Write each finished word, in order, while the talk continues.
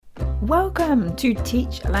Welcome to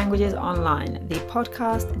Teach Languages Online, the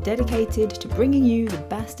podcast dedicated to bringing you the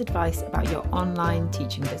best advice about your online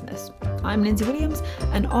teaching business. I'm Lindsay Williams,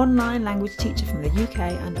 an online language teacher from the UK,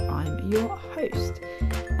 and I'm your host.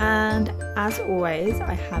 And as always,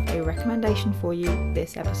 I have a recommendation for you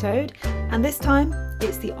this episode, and this time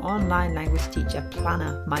it's the Online Language Teacher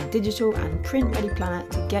Planner, my digital and print-ready planner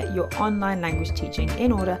to get your online language teaching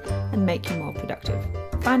in order and make you more productive.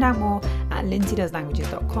 Find out more at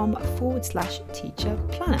lindsaydoeslanguages.com/teacher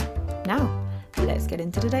planner. Now, let's get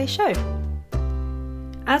into today's show.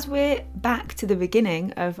 As we're back to the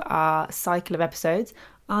beginning of our cycle of episodes,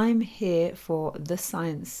 I'm here for the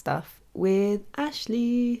science stuff with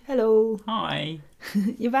Ashley. Hello. Hi.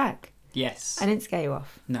 You're back? Yes. I didn't scare you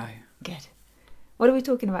off. No. Good. What are we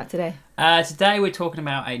talking about today? Today we're talking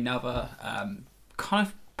about another,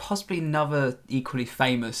 possibly another equally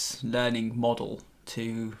famous learning model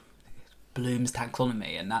to Bloom's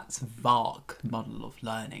taxonomy, and that's VARK, model of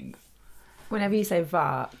learning. Whenever you say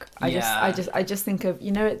VARK, I just think of,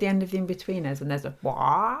 you know, at the end of the In-Betweeners when there's a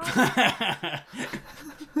what?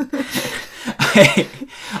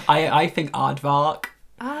 I think aardvark.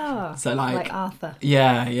 Ah, so like Arthur.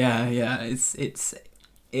 Yeah.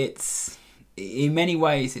 It's in many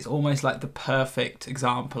ways it's almost like the perfect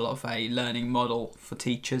example of a learning model for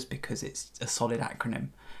teachers because it's a solid acronym.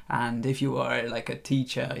 And if you are like a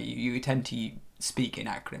teacher, you tend to speak in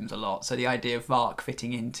acronyms a lot. So the idea of VARK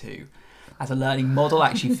fitting into as a learning model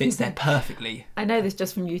actually fits there perfectly. I know this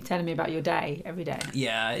just from you telling me about your day every day.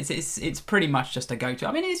 Yeah, it's pretty much just a go-to.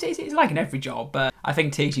 I mean, it's like in every job, but I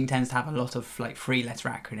think teaching tends to have a lot of like three-letter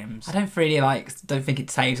acronyms. I don't think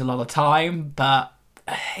it saves a lot of time, but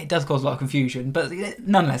it does cause a lot of confusion. But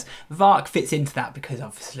nonetheless, VARK fits into that because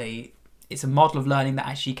obviously it's a model of learning that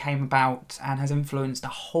actually came about and has influenced a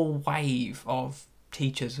whole wave of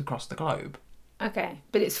teachers across the globe. Okay,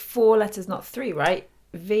 but it's 4 letters, not 3, right?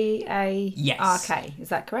 VARK, yes. Is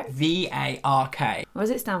that correct? VARK. What does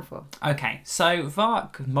it stand for? Okay, so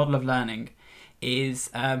VARK, model of learning, is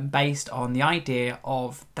based on the idea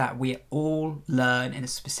of that we all learn in a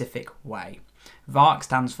specific way. VARK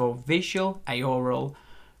stands for visual, aural,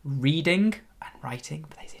 reading and writing,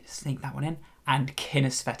 but they seem to sneak that one in, and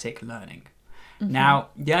kinesthetic learning. Mm-hmm. Now,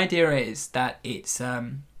 the idea is that it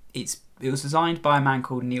was designed by a man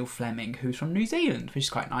called Neil Fleming, who's from New Zealand, which is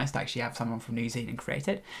quite nice to actually have someone from New Zealand create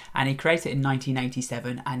it. And he created it in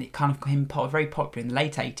 1987, and it kind of became very popular in the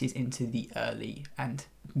late 80s into the early and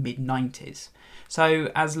mid 90s.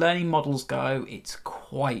 So as learning models go, it's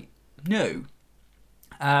quite new.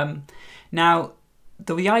 Now,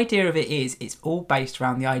 the idea of it is it's all based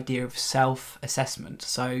around the idea of self-assessment.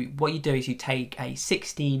 So what you do is you take a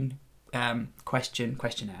 16 question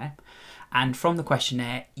questionnaire, and from the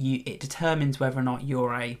questionnaire it determines whether or not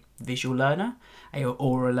you're a visual learner, a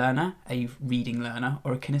oral learner, a reading learner,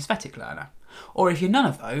 or a kinesthetic learner. Or if you're none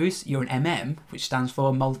of those, you're an MM, which stands for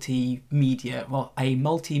a multimodal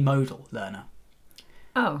learner.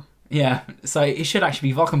 Oh. Yeah, so it should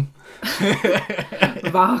actually be Varkum.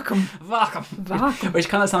 Varkum. Which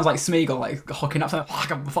kind of sounds like Smeagol, like hocking up something.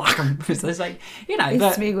 Varkum. So it's like, you know. Is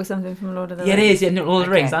Smeagol something from Lord of the Rings? Yeah, it is. Yeah, Lord of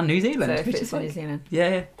the Rings and New Zealand. So if it's New Zealand.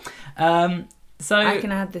 Yeah. So I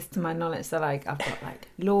can add this to my knowledge. So like I've got like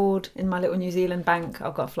Lord in my little New Zealand bank.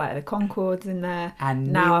 I've got Flight of the Conchords in there.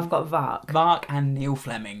 And now I've got VARK. VARK and Neil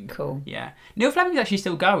Fleming. Cool. Yeah. Neil Fleming's actually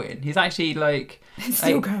still going. He's actually like...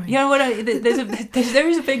 still going. You know what? There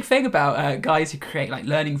is a big thing about guys who create like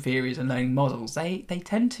learning theories and learning models. They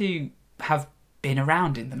tend to have been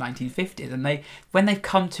around in the 1950s, and when they've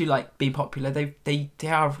come to like be popular, they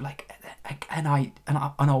are like an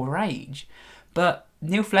older age. But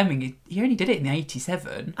Neil Fleming, he only did it in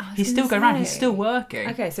 87. He's still going around. He's still working.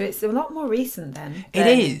 Okay, so it's a lot more recent then. It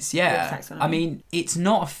is, yeah. I mean, it's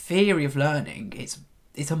not a theory of learning. It's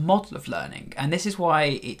a model of learning, and this is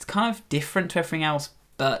why it's kind of different to everything else.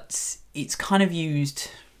 But it's kind of used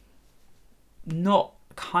not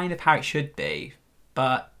kind of how it should be,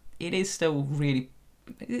 but it is still really.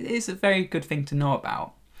 It is a very good thing to know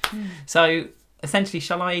about. So essentially,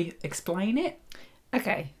 shall I explain it?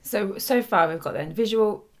 Okay, so far we've got then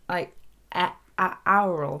visual, like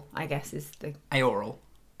aural, I guess is the... Aural.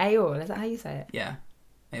 Aural, is that how you say it? Yeah,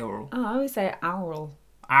 aural. Oh, I always say aural.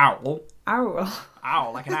 Owl? Aural.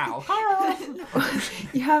 Owl, like an owl.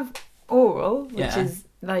 You have oral, which is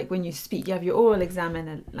like when you speak, you have your oral exam and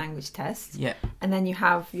a language test. Yeah. And then you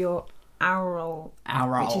have your aural,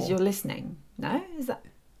 which is your listening. No? Is that...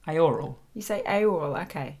 Aural. You say aural,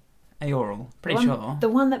 okay. Aural, pretty sure. The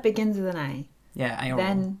one that begins with an A. Yeah, aural.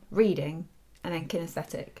 Then reading. and then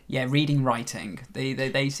kinesthetic. Yeah, reading, writing.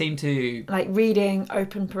 They seem to... Like reading,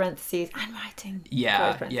 open parentheses, and writing. Yeah,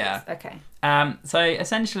 close parentheses. yeah. Okay. So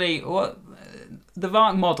essentially, what the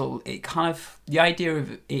VARK model, it kind of... The idea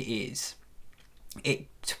of it is, it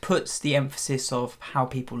puts the emphasis of how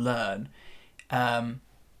people learn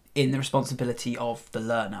in the responsibility of the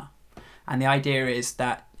learner. And the idea is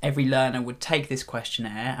that every learner would take this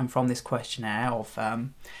questionnaire, and from this questionnaire of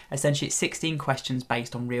essentially it's 16 questions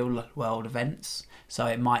based on real world events. So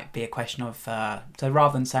it might be a question of, so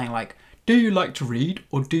rather than saying like, do you like to read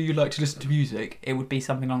or do you like to listen to music? It would be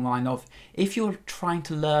something along the line of, if you're trying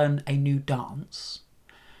to learn a new dance,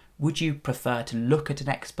 would you prefer to look at an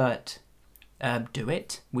expert do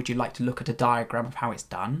it? Would you like to look at a diagram of how it's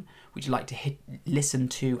done? Would you like to listen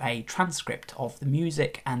to a transcript of the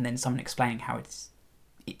music and then someone explaining how it's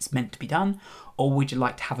meant to be done? Or would you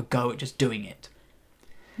like to have a go at just doing it?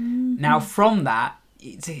 Mm-hmm. Now, from that,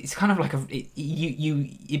 it's kind of like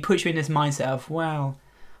it puts you in this mindset of, well,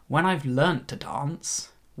 when I've learnt to dance,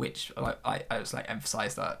 which I was like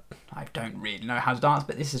emphasise that I don't really know how to dance,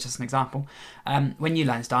 but this is just an example. When you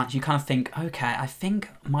learn to dance, you kind of think, okay, I think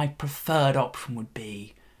my preferred option would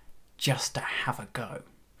be just to have a go.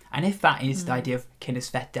 And if that is the idea of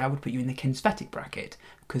kinesthetic, I would put you in the kinesthetic bracket,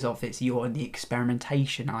 because obviously you're in the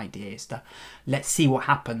experimentation ideas, that let's see what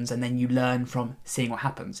happens, and then you learn from seeing what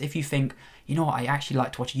happens. If you think, you know what, I actually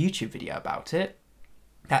like to watch a YouTube video about it,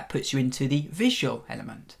 that puts you into the visual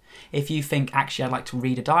element. If you think, actually, I'd like to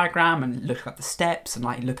read a diagram and look at the steps and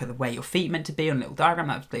like look at the way your feet are meant to be on a little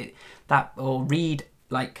diagram, or read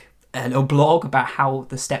like a little blog about how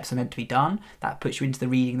the steps are meant to be done, that puts you into the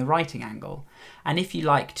reading and the writing angle. And if you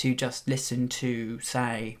like to just listen to,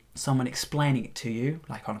 say, someone explaining it to you,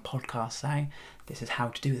 like on a podcast, say, this is how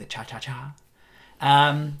to do the cha-cha-cha,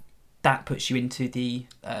 that puts you into the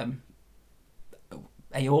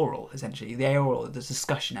aoral, essentially. The aoral, the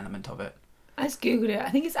discussion element of it. I just googled it. I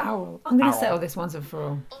think it's aural. I'm going to settle this once and for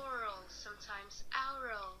all. Oral, sometimes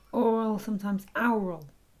aural. Oral, sometimes aural.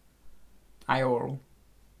 Aoral.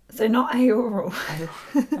 So not aoral.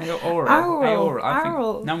 Aoral. Aural. I think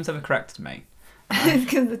Aural. no one's ever corrected me. It's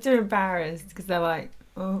because they're too embarrassed, because they're like,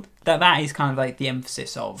 oh. That is kind of like the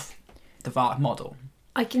emphasis of the VARK model.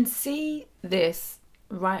 I can see this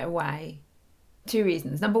right away. 2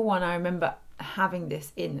 reasons. Number one, I remember having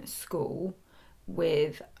this in school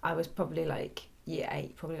I was probably like year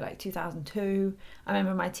 8, probably like 2002. I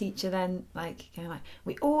remember my teacher then like going like,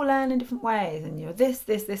 we all learn in different ways, and you're this.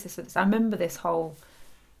 I remember this whole,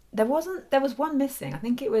 there was one missing. I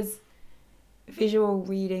think it was visual,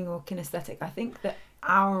 reading, or kinesthetic. I think the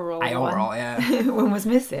aural one was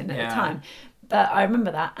missing at the time. But I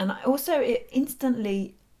remember that, and also it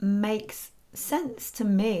instantly makes sense to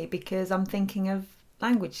me because I'm thinking of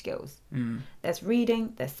language skills. There's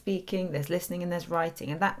reading, there's speaking, there's listening, and there's writing,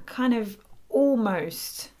 and that kind of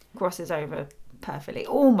almost crosses over perfectly.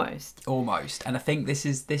 Almost. And I think this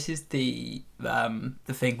is the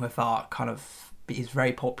thing where VARK kind of is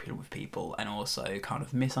very popular with people, and also kind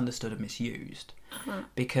of misunderstood and misused,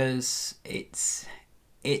 because it's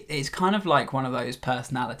kind of like one of those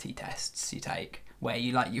personality tests you take, where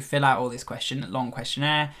you fill out all this long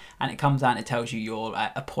questionnaire, and it comes out and it tells you you're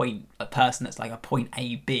a person that's like a point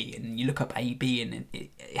AB, and you look up AB and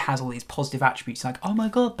it has all these positive attributes like, oh my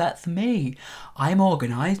god, that's me. I'm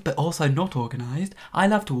organised but also not organised. I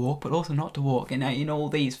love to walk but also not to walk, all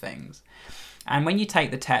these things. And when you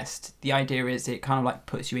take the test, the idea is it kind of like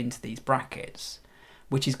puts you into these brackets,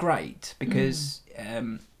 which is great because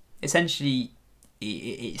essentially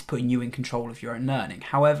it's putting you in control of your own learning.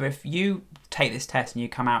 However, if you take this test and you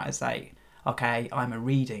come out as okay, I'm a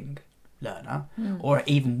reading learner, or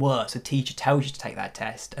even worse, a teacher tells you to take that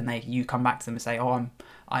test, and you come back to them and say, oh,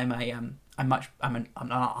 I'm a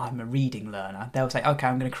reading learner. They'll say, okay,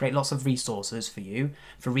 I'm going to create lots of resources for you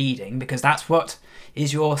for reading because that's what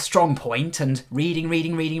is your strong point, and reading.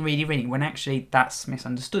 When actually that's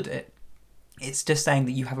misunderstood it. It's just saying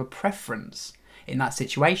that you have a preference in that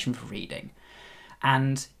situation for reading.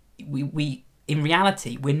 And we in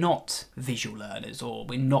reality, we're not visual learners, or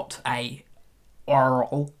we're not a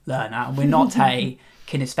oral learner, and we're not a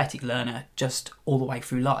kinesthetic learner just all the way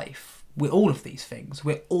through life. We're all of these things.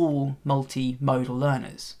 We're all multimodal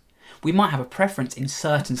learners. We might have a preference in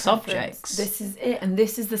certain subjects. This is it. And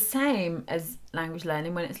this is the same as language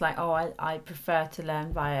learning, when it's like, oh, I prefer to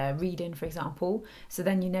learn via reading, for example. So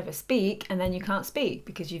then you never speak, and then you can't speak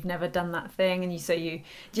because you've never done that thing. And do you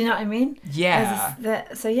know what I mean? Yeah.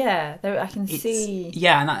 I can see.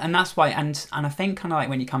 Yeah, and that's why, and I think kind of like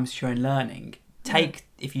when it comes to your own learning,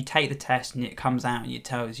 if you take the test and it comes out and it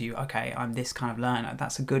tells you, okay, I'm this kind of learner,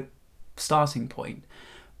 that's a good starting point.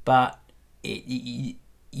 But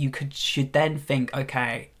should then think,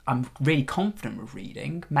 okay, I'm really confident with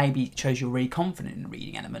reading. Maybe it shows you're really confident in the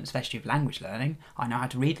reading element, especially with language learning. I know how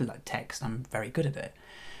to read a text. I'm very good at it.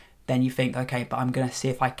 Then you think, okay, but I'm going to see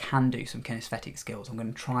if I can do some kinesthetic skills. I'm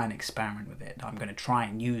going to try and experiment with it. I'm going to try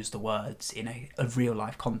and use the words in a real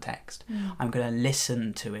life context. I'm going to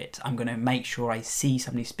listen to it. I'm going to make sure I see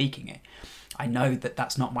somebody speaking it. I know that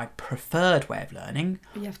that's not my preferred way of learning,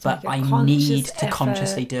 but I need to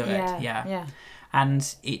consciously do it. Yeah.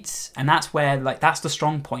 And that's where, like, that's the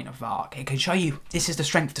strong point of VARK. It can show you this is the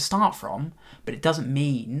strength to start from, but it doesn't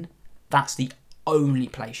mean that's the only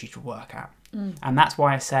place you should work at. And that's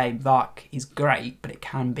why I say VARK is great, but it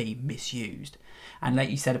can be misused. And like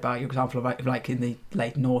you said about your example of like in the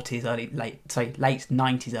late 90s, late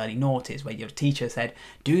 90s, early noughties, where your teacher said,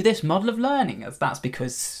 do this model of learning. That's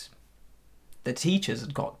because the teachers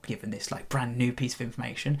had got given this like brand new piece of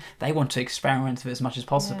information. They want to experiment with it as much as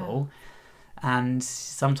possible. Yeah. And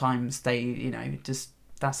sometimes they, just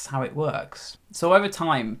that's how it works. So over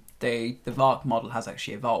time, the VARK model has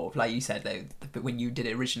actually evolved. Like you said, when you did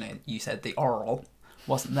it originally, you said the oral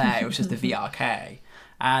wasn't there. It was just the VRK.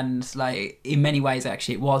 And like in many ways,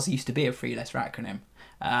 actually, it used to be a three-letter acronym,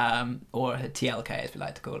 or a TLK as we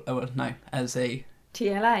like to call it. Oh, no, as a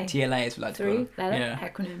TLA. TLA as we like to call it. Three-letter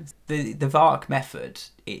acronyms. The VARK method,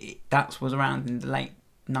 that was around in the late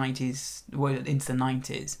 90s, well, into the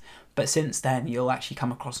 90s. But since then, you'll actually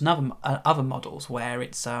come across other models where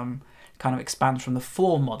it's kind of expands from the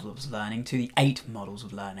 4 models of learning to the 8 models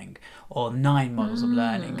of learning, or 9 models of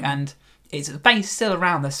learning. And it's based still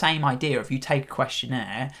around the same idea of you take a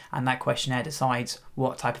questionnaire, and that questionnaire decides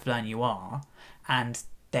what type of learner you are, and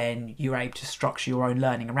then you're able to structure your own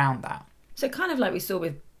learning around that. So kind of like we saw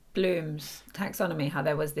with Bloom's taxonomy, how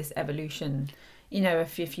there was this evolution, a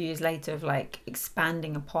few years later, of like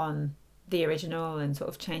expanding upon the original and sort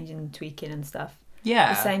of changing, tweaking and stuff.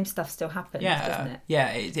 Yeah, the same stuff still happens, doesn't it?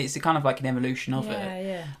 Yeah, it's kind of like an evolution of it.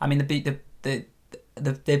 Yeah. I mean, the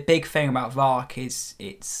big thing about VARK is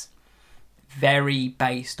it's very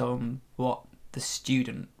based on what the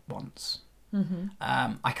student wants.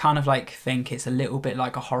 I kind of like think it's a little bit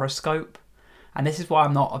like a horoscope, and this is why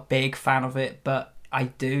I'm not a big fan of it, but I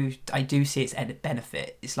do see its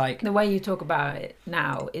benefit. It's like the way you talk about it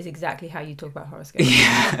now is exactly how you talk about horoscopes.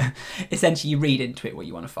 Yeah, essentially, you read into it what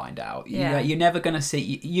you want to find out. Yeah. You're never going to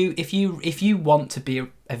see if you want to be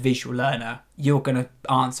a visual learner, you're going to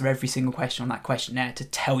answer every single question on that questionnaire to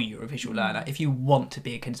tell you're a visual learner. If you want to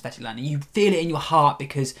be a kinesthetic learner, you feel it in your heart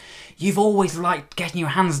because you've always liked getting your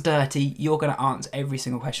hands dirty. You're going to answer every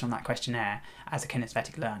single question on that questionnaire as a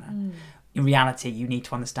kinesthetic learner. In reality, you need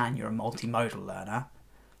to understand you're a multimodal learner.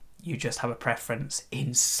 You just have a preference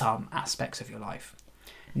in some aspects of your life.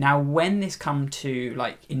 Now, when this comes to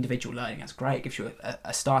like individual learning, that's great. It gives you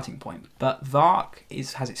a starting point. But VARK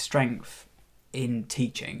has its strength in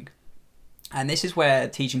teaching. And this is where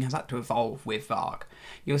teaching has had to evolve with VARK.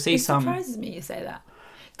 You'll see It surprises me you say that.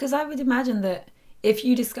 Because I would imagine that if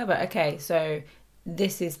you discover, okay, so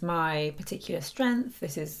this is my particular strength,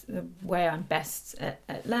 this is the way I'm best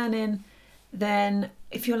at learning, then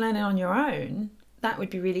if you're learning on your own, that would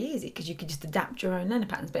be really easy because you could just adapt your own learning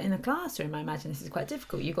patterns. But in a classroom, I imagine this is quite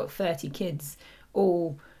difficult. You've got 30 kids,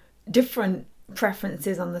 all different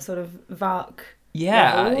preferences on the sort of VARK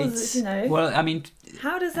levels, Well, I mean...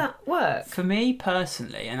 How does that work? For me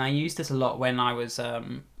personally, and I used this a lot when I was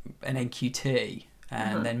an NQT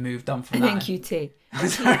and then moved on from that. NQT.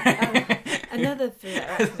 Another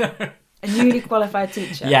three-letter. A newly qualified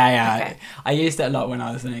teacher. Yeah. Okay. I used it a lot when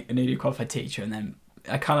I was a newly qualified teacher, and then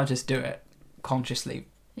I kind of just do it consciously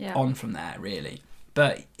on from there, really.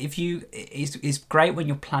 But it's great when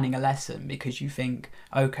you're planning a lesson because you think,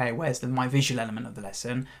 okay, where's my visual element of the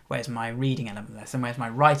lesson? Where's my reading element of the lesson? Where's my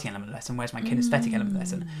writing element of the lesson? Where's my kinesthetic element of the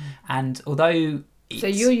lesson? And although... So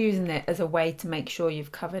you're using it as a way to make sure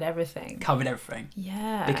you've covered everything.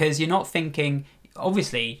 Yeah. Because you're not thinking...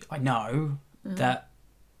 Obviously, I know that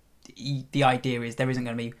the idea is there isn't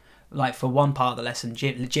going to be, like, for one part of the lesson,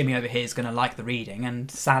 Jimmy over here is going to like the reading, and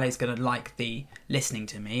Sally's going to like the listening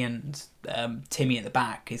to me, and Timmy at the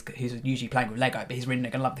back, who's usually playing with Lego, but he's really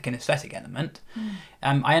going to love the kinesthetic element.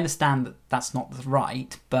 I understand that that's not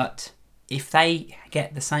right, but if they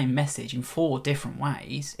get the same message in 4 different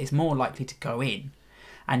ways, it's more likely to go in.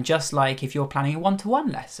 And just like if you're planning a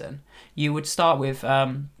one-to-one lesson, you would start with...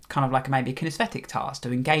 kind of like maybe a kinesthetic task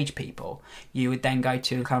to engage people. You would then go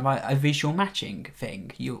to kind of a visual matching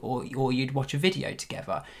thing, or you'd watch a video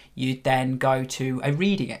together. You'd then go to a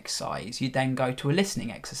reading exercise. You'd then go to a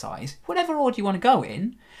listening exercise. Whatever order you want to go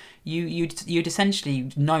in, you'd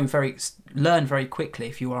essentially learn very quickly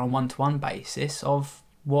if you are on one-to-one basis of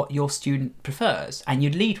what your student prefers, and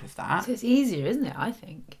you'd lead with that. So it's easier, isn't it? I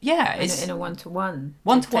think. Yeah, in a one-to-one.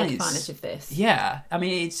 One-to-one take is advantage of this. Yeah, I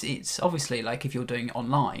mean, it's obviously like if you're doing it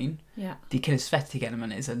online, Yeah. the kinesthetic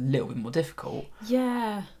element is a little bit more difficult.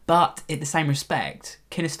 Yeah. But in the same respect,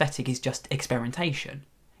 kinesthetic is just experimentation.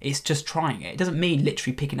 It's just trying it. It doesn't mean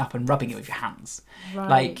literally picking up and rubbing it with your hands. Right.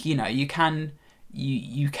 Like, you know, you can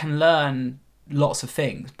learn lots of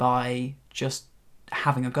things by just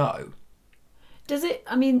having a go. Does it?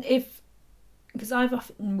 I mean, because I've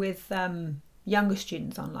often with younger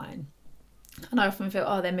students online, and I often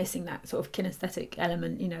feel, they're missing that sort of kinesthetic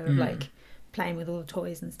element, you know, of like playing with all the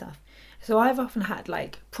toys and stuff. So I've often had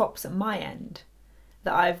like props at my end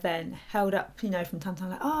that I've then held up, you know, from time to time,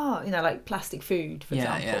 like, like plastic food, for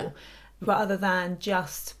example, rather than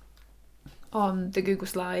just on the Google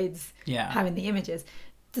Slides having the images.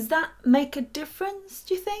 Does that make a difference,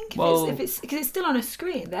 do you think? Well, because it's still on a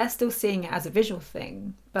screen, they're still seeing it as a visual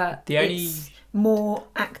thing, but the only... it's more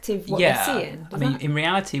active what they're seeing. I mean, in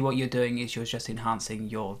reality, what you're doing is you're just enhancing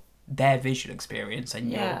their visual experience, and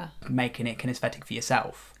you're making it kinesthetic for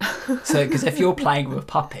yourself. So, because if you're playing with a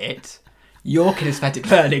puppet, your kinesthetic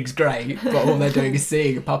learning's great, but all they're doing is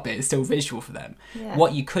seeing a puppet. It's still visual for them. Yeah.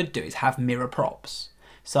 What you could do is have mirror props.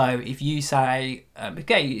 So if you say,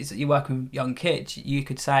 you're working with young kids, you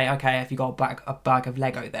could say, okay, if you've got a bag of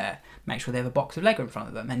Lego there, make sure they have a box of Lego in front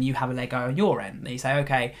of them, and you have a Lego on your end. And you say,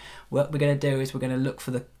 okay, what we're going to do is we're going to look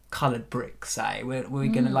for the coloured bricks, say. We're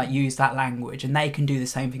going to like use that language, and they can do the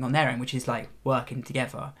same thing on their end, which is like working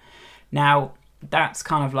together. Now, that's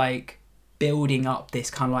kind of like building up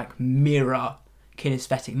this kind of like mirror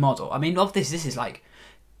kinesthetic model. I mean, this is like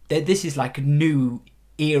a new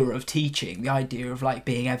era of teaching, the idea of like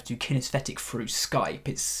being able to do kinesthetic through Skype.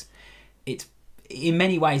 It's in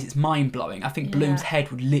many ways it's mind-blowing. I think Bloom's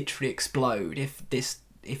head would literally explode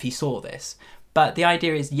if he saw this. But the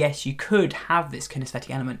idea is, yes, you could have this kinesthetic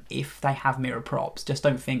element if they have mirror props. Just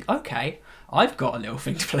don't think, okay, I've got a little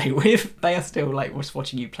thing to play with. They are still like just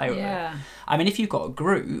watching you play with it. I mean, if you've got a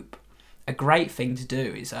group, a great thing to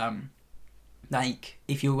do is like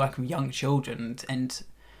if you're working with young children and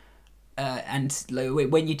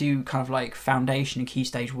when you do kind of like foundation and key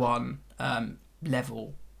stage 1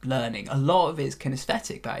 level learning, a lot of it's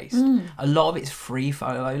kinesthetic based. A lot of it's free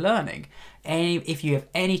follow learning. If you have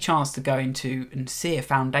any chance to go into and see a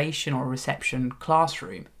foundation or a reception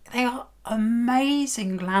classroom, they are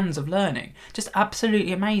amazing lands of learning, just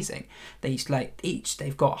absolutely amazing.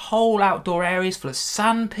 They've got whole outdoor areas full of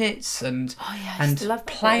sand pits and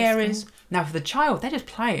play areas. Now for the child, they're just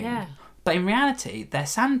playing, but in reality their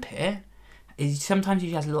sand pit is sometimes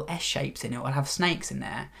usually has little S shapes in it, or have snakes in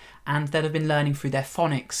there, and they'll have been learning through their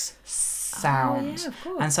phonics sounds.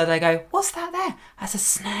 And so they go, what's that there? That's a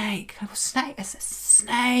snake. Snake. It's a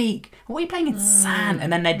snake. What are you playing in sand?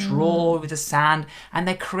 And then they draw with the sand, and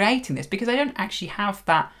they're creating this because they don't actually have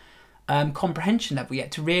that comprehension level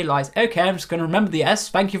yet to realise, okay, I'm just going to remember the S.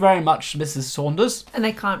 Thank you very much, Mrs. Saunders. And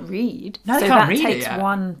they can't read. No, they can't read it. So that takes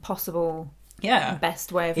one possible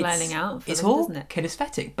best way of learning out for it's them, all doesn't it?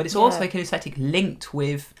 Kinesthetic, but it's also kinesthetic linked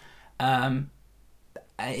with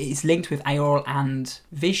it's linked with aural and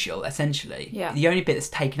visual, essentially. The only bit that's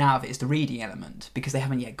taken out of it is the reading element, because they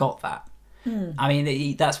haven't yet got that. I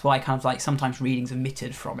mean, that's why kind of like sometimes reading's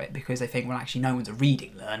omitted from it, because they think, well, actually no one's a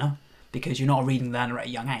reading learner, because you're not a reading learner at a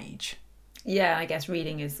young age. Yeah, I guess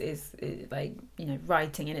reading is like, you know,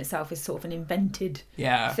 writing in itself is sort of an invented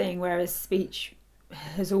thing, whereas speech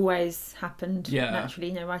has always happened naturally.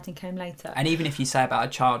 You know, writing came later. And even if you say about a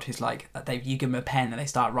child who's like, you give them a pen and they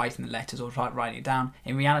start writing the letters or start writing it down,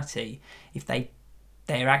 in reality, if they're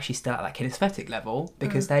actually still at that kinesthetic level,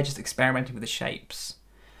 because they're just experimenting with the shapes.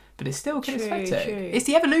 But it's still kinesthetic. True. It's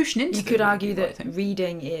the evolution into it. You could argue that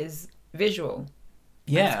reading is visual.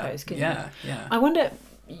 I suppose, yeah. I wonder,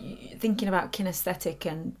 thinking about kinesthetic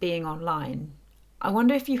and being online, I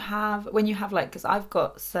wonder if you have, when you have like, because I've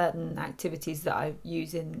got certain activities that I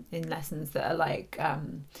use in lessons that are like,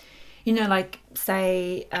 you know, like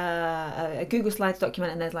say a Google Slides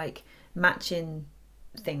document, and there's like matching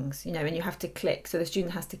things, you know, and you have to click, so the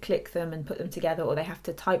student has to click them and put them together, or they have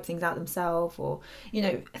to type things out themselves, or, you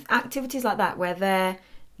know, activities like that where they're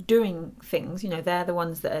doing things, you know, they're the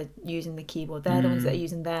ones that are using the keyboard, they're the ones that are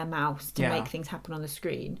using their mouse to make things happen on the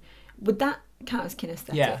screen. Would that count as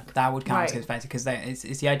kinesthetic? Yeah, that would count as kinesthetic, because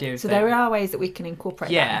it's the idea of... So there are ways that we can incorporate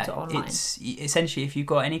that into online. It's essentially, if you've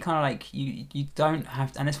got any kind of like, you don't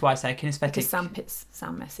have, and that's why I say kinesthetic... Because sand pits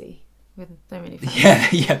sound messy. Don't really fancy.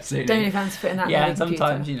 Yeah, absolutely. Don't really fancy putting that in and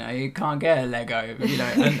sometimes, you know, you can't get a Lego, you know,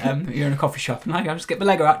 and you're in a coffee shop and like, I'll just get the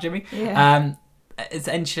Lego out, Jimmy. Yeah.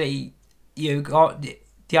 Essentially, you got...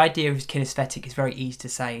 the idea of kinesthetic is very easy to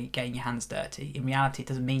say, getting your hands dirty. In reality, it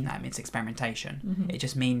doesn't mean that. It means experimentation. It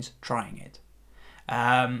just means trying it.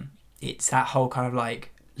 It's that whole kind of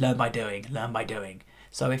like, learn by doing.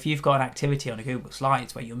 So if you've got an activity on a Google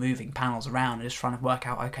Slides where you're moving panels around and just trying to work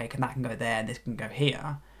out, okay, that can go there and this can go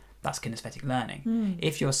here, that's kinesthetic learning.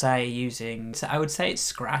 If you're, say, using... So I would say it's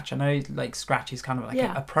Scratch. I know, like, Scratch is kind of like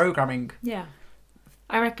a programming... Yeah.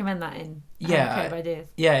 I recommend that in Creative Ideas.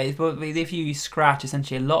 Yeah, well, if you use Scratch,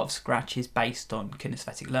 essentially a lot of Scratch is based on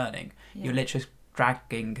kinesthetic learning. Yeah. You're literally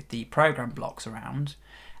dragging the program blocks around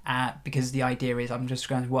because the idea is I'm just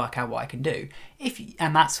going to work out what I can do.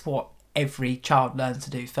 And that's what every child learns to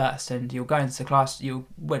do first. And you'll go into class,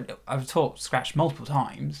 I've taught Scratch multiple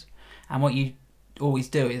times, and what you always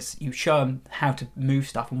do is you show them how to move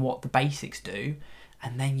stuff and what the basics do,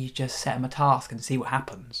 and then you just set them a task and see what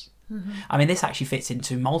happens. I mean, this actually fits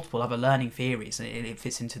into multiple other learning theories. It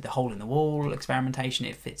fits into the hole-in-the-wall experimentation.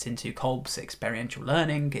 It fits into Kolb's experiential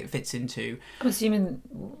learning. It fits into... I'm assuming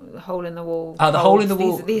hole-in-the-wall... Oh, the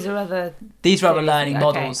hole-in-the-wall... These are other... These are other learning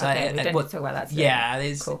models. Okay, we don't need to talk about that today.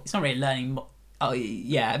 Yeah, Cool. It's not really learning... Oh,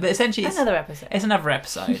 yeah, but essentially... It's another episode. It's another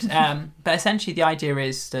episode. But essentially the idea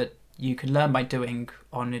is that you can learn by doing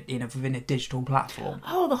within a digital platform.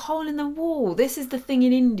 Oh, the hole-in-the-wall. This is the thing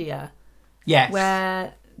in India. Yes.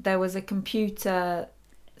 Where... there was a computer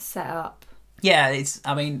set up. Yeah,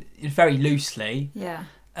 very loosely. Yeah.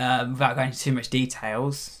 Without going into too much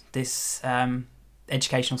details, this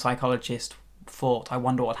educational psychologist thought, I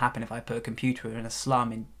wonder what would happen if I put a computer in a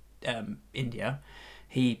slum in India.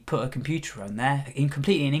 He put a computer on there,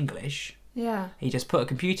 completely in English. Yeah. He just put a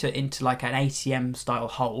computer into like an ATM style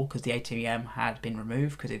hole because the ATM had been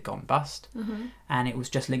removed because it had gone bust. And it was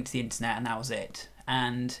just linked to the internet, and that was it.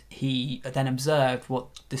 And he then observed what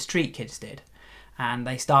the street kids did. And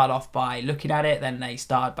they started off by looking at it, then they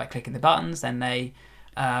started by clicking the buttons, then they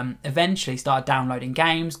eventually started downloading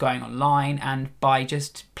games, going online, and by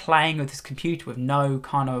just playing with this computer with no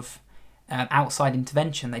kind of outside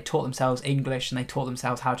intervention, they taught themselves English and they taught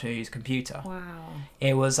themselves how to use a computer. Wow.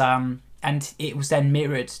 It was... and it was then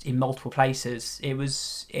mirrored in multiple places.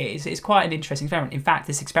 It's quite an interesting experiment. In fact,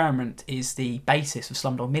 this experiment is the basis of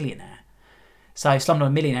Slumdog Millionaire. So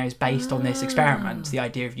Slumdog Millionaire is based on this experiment, the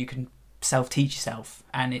idea of you can self-teach yourself,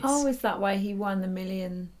 and it's... Oh, is that why he won the £1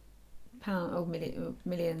 million or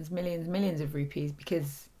millions of rupees?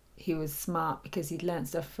 Because he was smart, because he'd learnt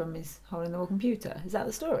stuff from his hole-in-the-wall computer? Is that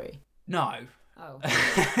the story? No. Oh.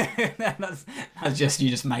 that's just, you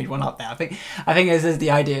just made one up there. I think this is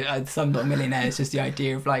the idea. Slumdog Millionaire is just the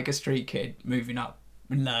idea of like a street kid moving up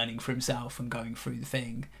and learning for himself and going through the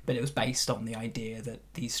thing, but it was based on the idea that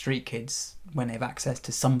these street kids, when they have access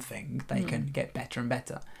to something, they can get better and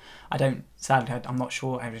better. I'm not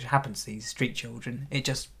sure how it happens to these street children. It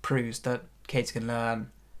just proves that kids can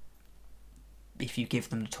learn if you give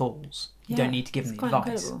them the tools. You don't need to give them the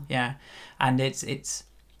advice. Incredible. Yeah, and it's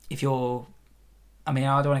if you're... I mean,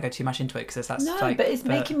 I don't want to go too much into it because that's... No, but it's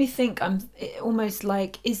making me think, almost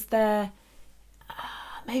like, is there...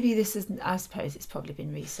 maybe this is... I suppose it's probably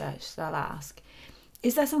been researched, so I'll ask.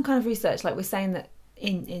 Is there some kind of research, like we're saying that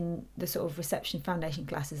in the sort of reception foundation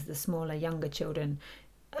classes, the smaller, younger children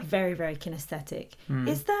are very, very kinesthetic.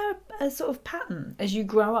 Is there a sort of pattern as you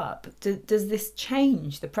grow up? Does this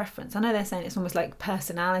change the preference? I know they're saying it's almost like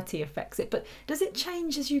personality affects it, but does it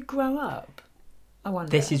change as you grow up? I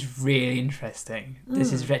wonder. This is really interesting.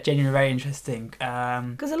 This is genuinely very interesting.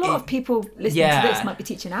 Because a lot of people listening to this might be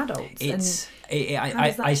teaching adults.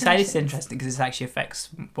 I say this is interesting because this actually affects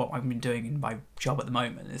what I've been doing in my job at the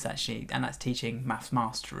moment. And that's teaching maths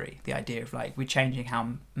mastery. The idea of like we're changing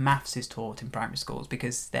how maths is taught in primary schools,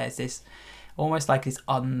 because there's this almost like this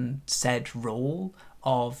unsaid rule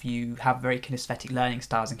of you have very kinesthetic learning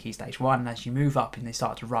styles in Key Stage 1, and as you move up and they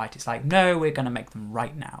start to write, it's like, no, we're going to make them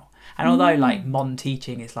write now. And although like modern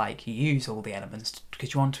teaching is like you use all the elements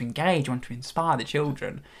because you want to engage, you want to inspire the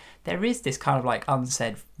children, there is this kind of like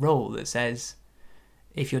unsaid rule that says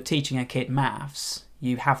if you're teaching a kid maths,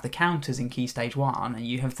 you have the counters in Key Stage 1 and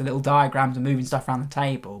you have the little diagrams and moving stuff around the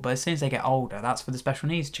table, but as soon as they get older, that's for the special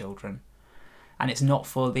needs children. And it's not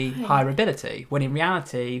for the higher ability. When in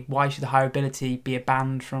reality, why should the higher ability be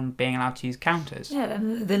banned from being allowed to use counters? Yeah,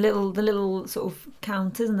 and the little sort of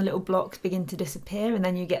counters and the little blocks begin to disappear, and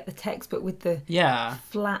then you get the textbook with the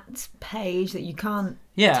flat page that you can't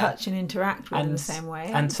touch and interact with in the same way.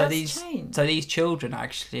 And so these children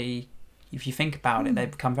actually, if you think about it, they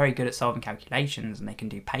become very good at solving calculations and they can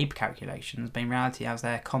do paper calculations. But in reality, has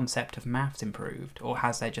their concept of maths improved, or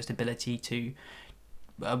has their just ability to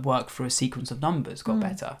work through a sequence of numbers got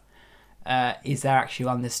better? is their actual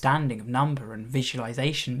understanding of number and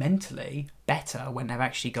visualization mentally better when they've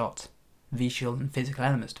actually got visual and physical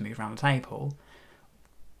elements to move around the table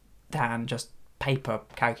than just paper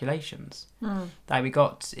calculations. That we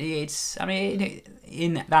got, it's, I mean,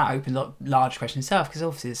 in that opens up large question itself, because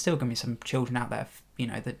obviously there's still going to be some children out there, you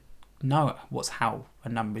know, that know how a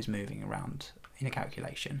number is moving around in a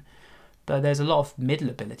calculation. But there's a lot of middle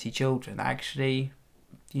ability children that actually,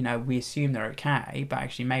 you know, we assume they're okay, but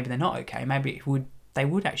actually maybe they're not okay. Maybe they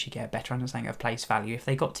would actually get a better understanding of place value if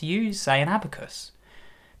they got to use, say, an abacus.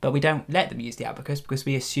 But we don't let them use the abacus because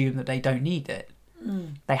we assume that they don't need it.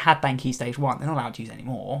 They had that in Key Stage 1. They're not allowed to use it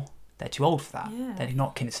anymore. They're too old for that. Yeah. They're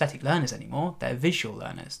not kinesthetic learners anymore. They're visual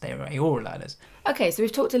learners. They're aoral learners. Okay, so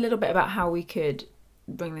we've talked a little bit about how we could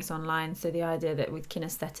bring this online. So the idea that with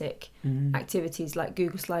kinesthetic activities like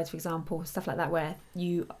Google Slides, for example, stuff like that, where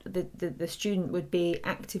the student would be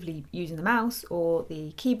actively using the mouse or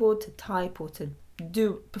the keyboard to type or to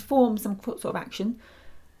perform some sort of action,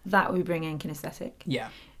 that we bring in kinesthetic. Yeah.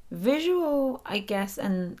 Visual, I guess,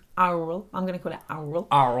 and aural. I'm going to call it aural.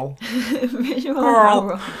 Aural. Visual and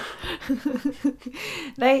aural.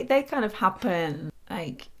 They kind of happen,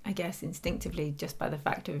 like, I guess, instinctively just by the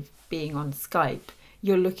fact of being on Skype.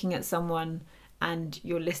 You're looking at someone and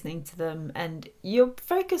you're listening to them, and you're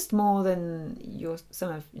focused more than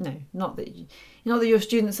not that your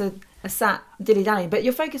students are sat dilly-dallying, but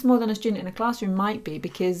you're focused more than a student in a classroom might be,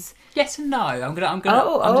 because Yes and no. I'm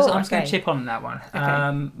just going to chip on that one.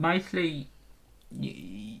 Okay. Mostly,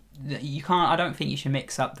 you can't. I don't think you should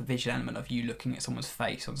mix up the visual element of you looking at someone's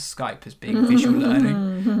face on Skype as being visual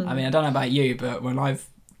learning. I mean, I don't know about you, but when I've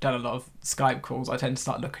done a lot of Skype calls, I tend to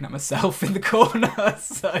start looking at myself in the corner.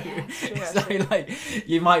 Like,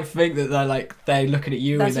 you might think that they're looking at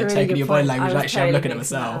you and they're taking your body language. Actually, I'm looking at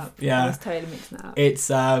myself. I was totally mixing that up.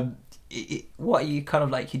 It's what you kind of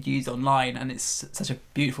like could use online, and it's such a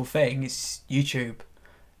beautiful thing, is YouTube,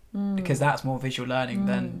 because that's more visual learning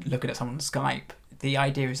than looking at someone on Skype. The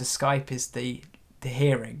idea is the Skype is the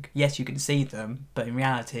hearing. Yes, you can see them, but in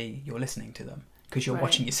reality, you're listening to them because you're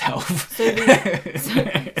watching yourself. So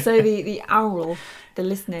the aural, the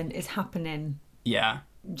listening, is happening. Yeah.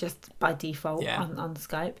 Just by default on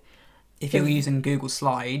Skype. If you're using Google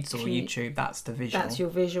Slides or YouTube, that's the visual. That's your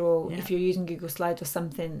visual. Yeah. If you're using Google Slides or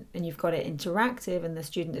something and you've got it interactive and the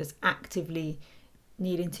student is actively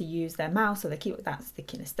needing to use their mouse or their keyboard, that's the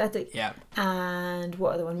kinesthetic. Yeah. And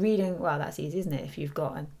what other one? Reading. Well, that's easy, isn't it? If you've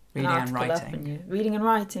got an article and up and you're reading and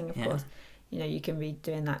writing, of Yeah. course. You know, you can be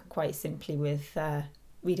doing that quite simply with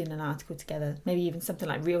reading an article together. Maybe even something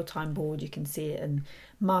like real-time board. You can see it and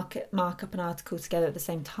mark up an article together at the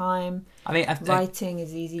same time. I mean, writing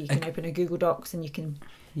is easy. You can open a Google Docs and you can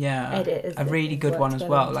edit as a really good one as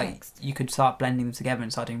well. Like, text. you could start blending them together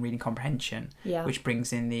and start doing reading comprehension, Yeah. which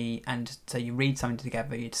brings in so you read something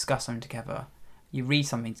together, you discuss something together, you read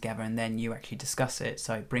something together, and then you actually discuss it.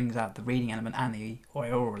 So it brings out the reading element and the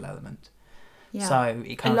oral element. Yeah. So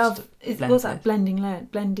it kind what's that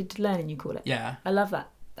blended learning you call it? Yeah. I love that,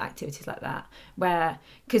 activities like that, where,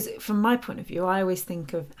 because from my point of view, I always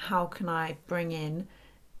think of how can I bring in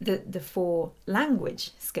the 4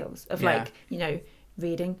 language skills of like, you know,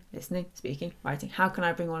 reading, listening, speaking, writing. How can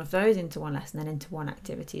I bring all of those into one lesson and into one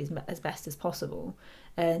activity as best as possible?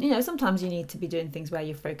 And, you know, sometimes you need to be doing things where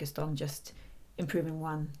you're focused on just improving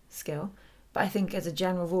one skill. But I think as a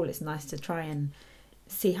general rule, it's nice to try and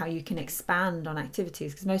see how you can expand on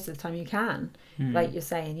activities, because most of the time you can. Like you're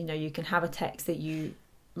saying, you know, you can have a text that you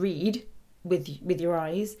read with your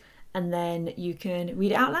eyes, and then you can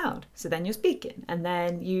read it out loud, so then you're speaking, and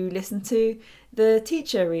then you listen to the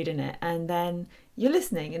teacher reading it, and then you're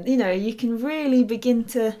listening, and you know, you can really begin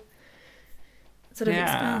to sort of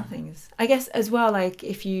expand things, I guess, as well. Like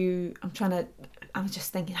I'm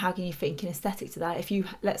just thinking, how can you fit in kinesthetic to that? If you,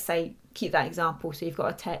 let's say, keep that example, so you've got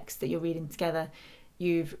a text that you're reading together,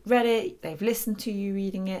 you've read it, they've listened to you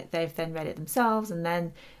reading it, they've then read it themselves, and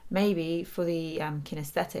then maybe for the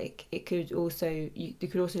kinesthetic, you could also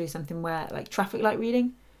do something where, like, traffic light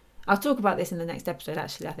reading. I'll talk about this in the next episode,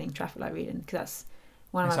 actually. I think traffic light reading, because that's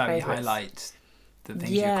one of my favourites. You highlight the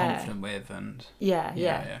things you're confident with, and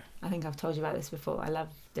yeah. I think I've told you about this before. I love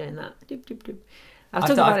doing that. Doop, doop, doop. I've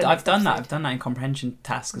done that. I've done that in comprehension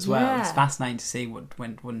tasks as well. It's fascinating to see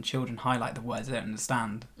when children highlight the words they don't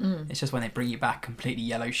understand. It's just when they bring you back completely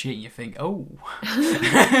yellow sheet, you think, oh.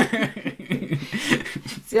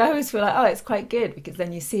 See, I always feel like, it's quite good, because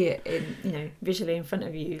then you see it in, you know, visually in front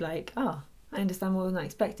of you, like, I understand more than I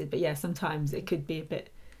expected. But yeah, sometimes it could be a bit.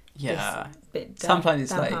 Sometimes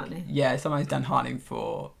it's like, sometimes downheartening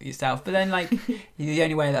for yourself. But then, like, the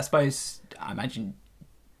only way that I suppose, I imagine,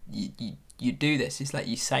 you do this. It's like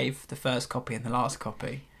you save the first copy and the last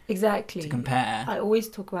copy Exactly. to compare. I always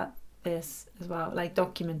talk about this as well, like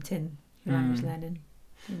documenting your language learning,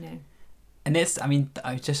 you know. And this, I mean,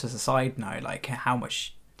 just as a side note, like how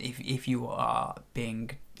much, if you are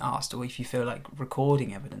being asked, or if you feel like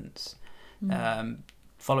recording evidence,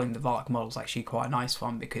 following the VARC model is actually quite a nice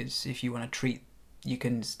one, because if you want to treat, you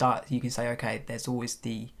can say, okay, there's always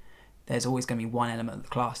going to be one element of the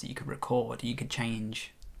class that you could record. You could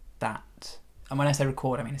change that. And when I say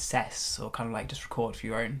record, I mean assess, or kind of like just record for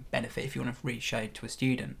your own benefit if you want to really show to a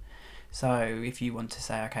student. So if you want to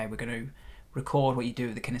say, okay, we're going to record what you do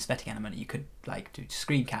with the kinesthetic element, you could like do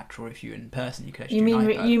screen capture, or if you're in person, you could actually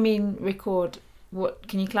You mean record? What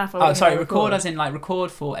can you clarify? What sorry, record as in like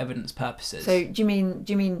record for evidence purposes. So do you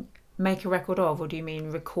mean make a record of, or do you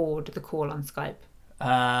mean record the call on Skype?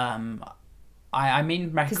 I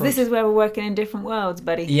mean record. Because this is where we're working in different worlds,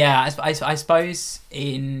 buddy. Yeah, I suppose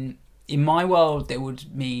in my world it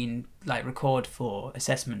would mean like record for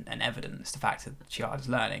assessment and evidence, the fact that the child is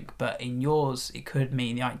learning. But in yours, it could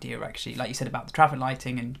mean the idea actually, like you said about the traffic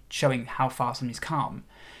lighting and showing how far somebody's come.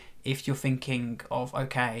 If you're thinking of,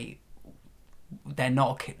 okay, they're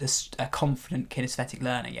not a confident kinesthetic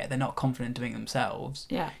learner yet, they're not confident doing it themselves.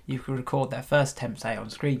 Yeah. You could record their first attempt, say, on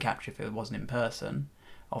screen capture if it wasn't in person,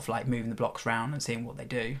 of like moving the blocks around and seeing what they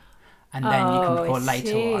do. And then you can record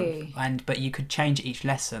later on. But you could change each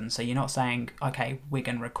lesson. So you're not saying, okay, we're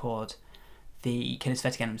going to record the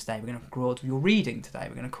kinesthetic elements today. We're going to record your reading today.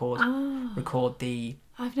 We're going to record the...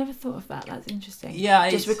 I've never thought of that. That's interesting. Yeah.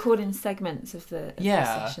 Just recording segments of the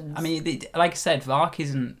sessions. I mean, like I said, VARC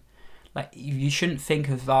isn't... Like, you shouldn't think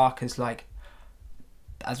of VARC as like...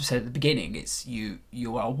 As we said at the beginning, it's you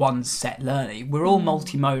are one set learner. We're all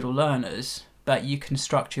multimodal learners, but you can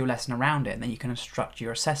structure your lesson around it, and then you can structure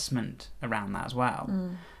your assessment around that as well.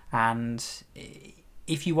 And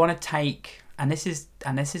if you want to take, and this is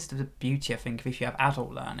the beauty, I think, if you have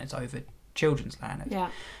adult learners over children's learners. Yeah.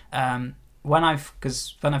 When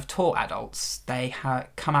I've taught adults, they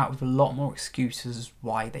come out with a lot more excuses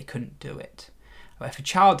why they couldn't do it. But if a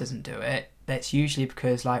child doesn't do it, that's usually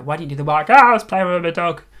because, like, why didn't you do the work? I was playing with my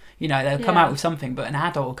dog. You know, they'll come out with something, but an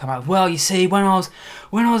adult will come out, well, you see, when I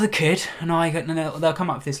was a kid, and they'll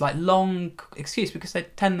come up with this like long excuse, because they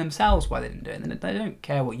tell themselves why they didn't do it, and they don't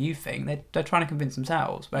care what you think. They're trying to convince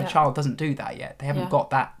themselves. But a child doesn't do that yet. They haven't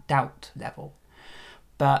got that doubt level.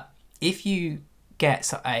 But if you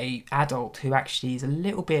get a adult who actually is a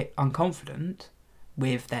little bit unconfident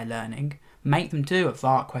with their learning, make them do a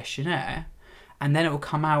VARC questionnaire, and then it will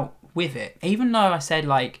come out with it. Even though I said,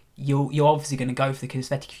 like, you're obviously going to go for the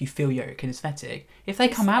kinesthetic if you feel you're kinesthetic. If they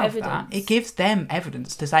come out of that, it gives them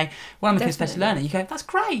evidence to say, well, I'm a kinesthetic learner. You go, that's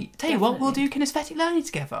great. Tell you what, we'll do kinesthetic learning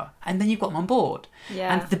together. And then you've got them on board.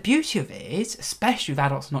 Yeah. And the beauty of it is, especially with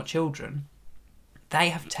adults, not children, they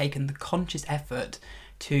have taken the conscious effort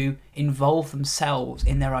to involve themselves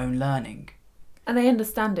in their own learning. And they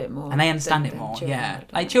understand it more. Yeah.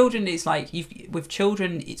 Like children, it's like, with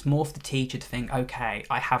children, it's more for the teacher to think, okay,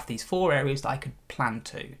 I have these 4 areas that I could plan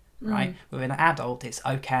to, right? With an adult, it's,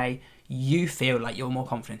 okay, you feel like you're more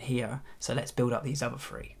confident here, so let's build up these other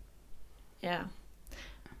 3. Yeah.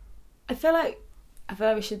 I feel like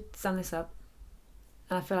we should sum this up.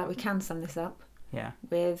 And I feel like we can sum this up. Yeah.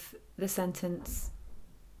 With the sentence,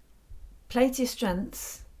 play to your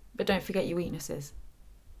strengths, but don't forget your weaknesses.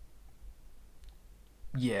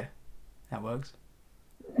 Yeah, that works.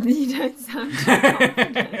 You don't sound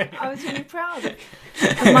confident. I was really proud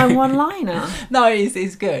of my one-liner. No,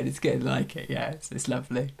 it's good. It's good. I like it. Yeah, it's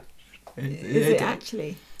lovely. Is it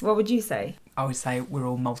actually? What would you say? I would say we're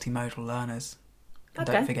all multimodal learners. And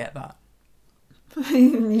Okay. don't forget that.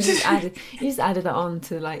 you just added that on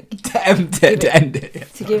to like to end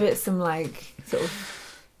it. To give it some like sort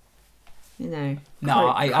of, you know. No,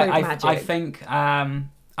 I magic. think I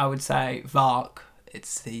would say VARC.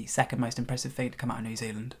 It's the second most impressive thing to come out of New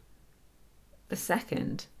Zealand. The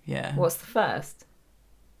second? Yeah. What's the first?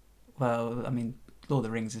 Well, I mean, Lord of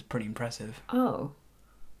the Rings is pretty impressive. Oh.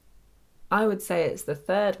 I would say it's the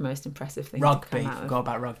third most impressive thing rugby. to come out of. Forgot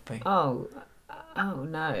about rugby. Oh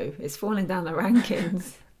no. It's falling down the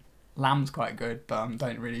rankings. Lamb's quite good, but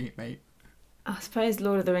don't really eat meat. I suppose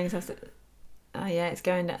Lord of the Rings has to... Oh yeah, it's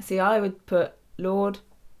going down. See, I would put Lord,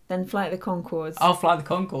 then Flight of the Conchords. Oh, Flight of the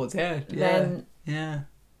Conchords, yeah.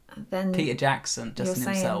 Then Peter Jackson, just in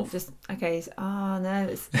himself. No. So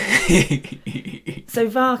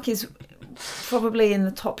VARC is probably in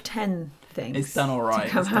the top 10 things. It's done all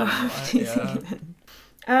right.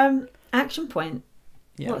 Action point.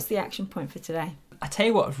 Yeah. What's the action point for today? I tell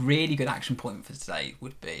you what, a really good action point for today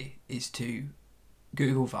is to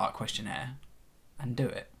Google VARC questionnaire and do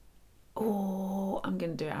it. Oh, I'm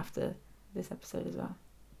going to do it after this episode as well.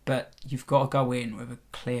 But you've got to go in with a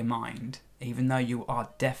clear mind, even though you are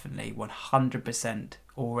definitely 100%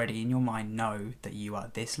 already in your mind know that you are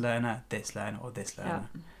this learner, or this learner.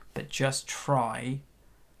 Yeah. But just try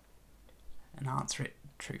and answer it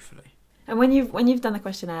truthfully. And when you've done the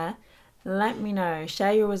questionnaire, let me know.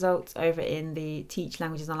 Share your results over in the Teach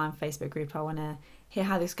Languages Online Facebook group. I want to hear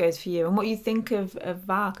how this goes for you and what you think of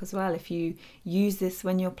VARK as well, if you use this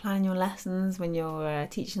when you're planning your lessons, when you're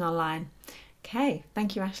teaching online. Okay,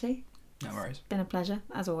 thank you, Ashley. No worries. It's been a pleasure,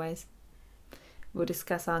 as always. We'll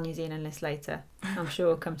discuss our New Zealand list later. I'm sure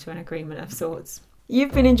we'll come to an agreement of sorts.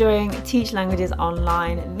 You've been enjoying Teach Languages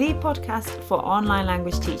Online, the podcast for online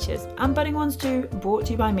language teachers and budding ones too, brought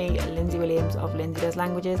to you by me, Lindsay Williams of Lindsay Does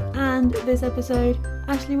Languages, and this episode,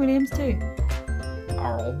 Ashley Williams too.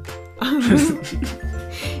 Oral.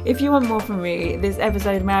 If you want more from me this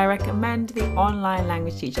episode, may I recommend the Online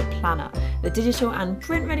Language Teacher Planner, the digital and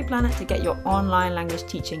print-ready planner to get your online language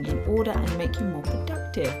teaching in order and make you more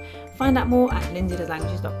productive. Find out more at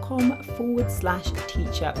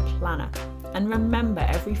lindsaydoeslanguages.com/teacher planner. And remember,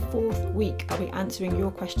 every 4th week I'll be answering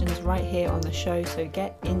your questions right here on the show, so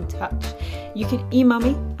get in touch. You can email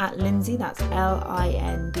me at Lindsay, that's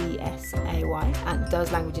LINDSAY, at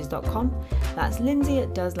doeslanguages.com. That's Lindsay at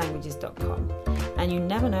doeslanguages.com. And you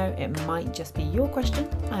never know, it might just be your question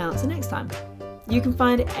I answer next time. You can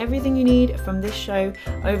find everything you need from this show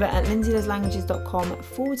over at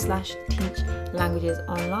lindsaydoeslanguages.com/teach languages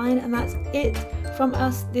online. And that's it from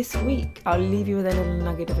us this week. I'll leave you with a little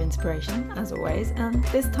nugget of inspiration, as always. And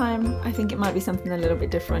this time, I think it might be something a little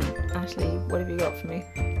bit different. Ashley, what have you got for me?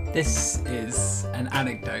 This is an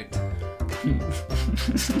anecdote.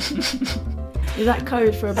 Is that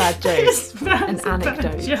code for a bad joke? An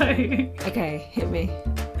anecdote. Joke. Okay, hit me.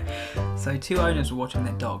 So 2 owners were watching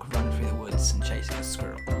their dog run through the woods and chasing a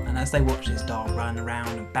squirrel. And as they watched this dog run around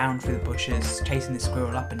and bound through the bushes, chasing the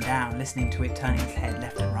squirrel up and down, listening to it turning its head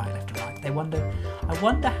left and right, they wonder, I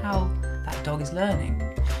wonder how that dog is learning.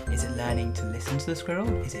 Is it learning to listen to the squirrel?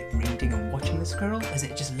 Is it reading and watching the squirrel? Is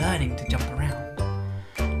it just learning to jump around?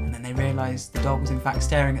 And then they realised the dog was in fact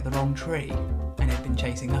staring at the wrong tree and it had been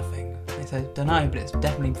chasing nothing. They said, don't know, but it's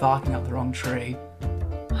definitely barking up the wrong tree.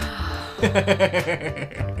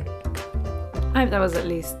 I hope that was at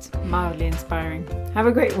least mildly inspiring. Have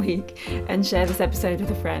a great week and share this episode with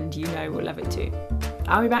a friend you know will love it too.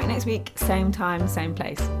 I'll be back next week, same time, same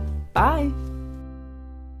place. Bye!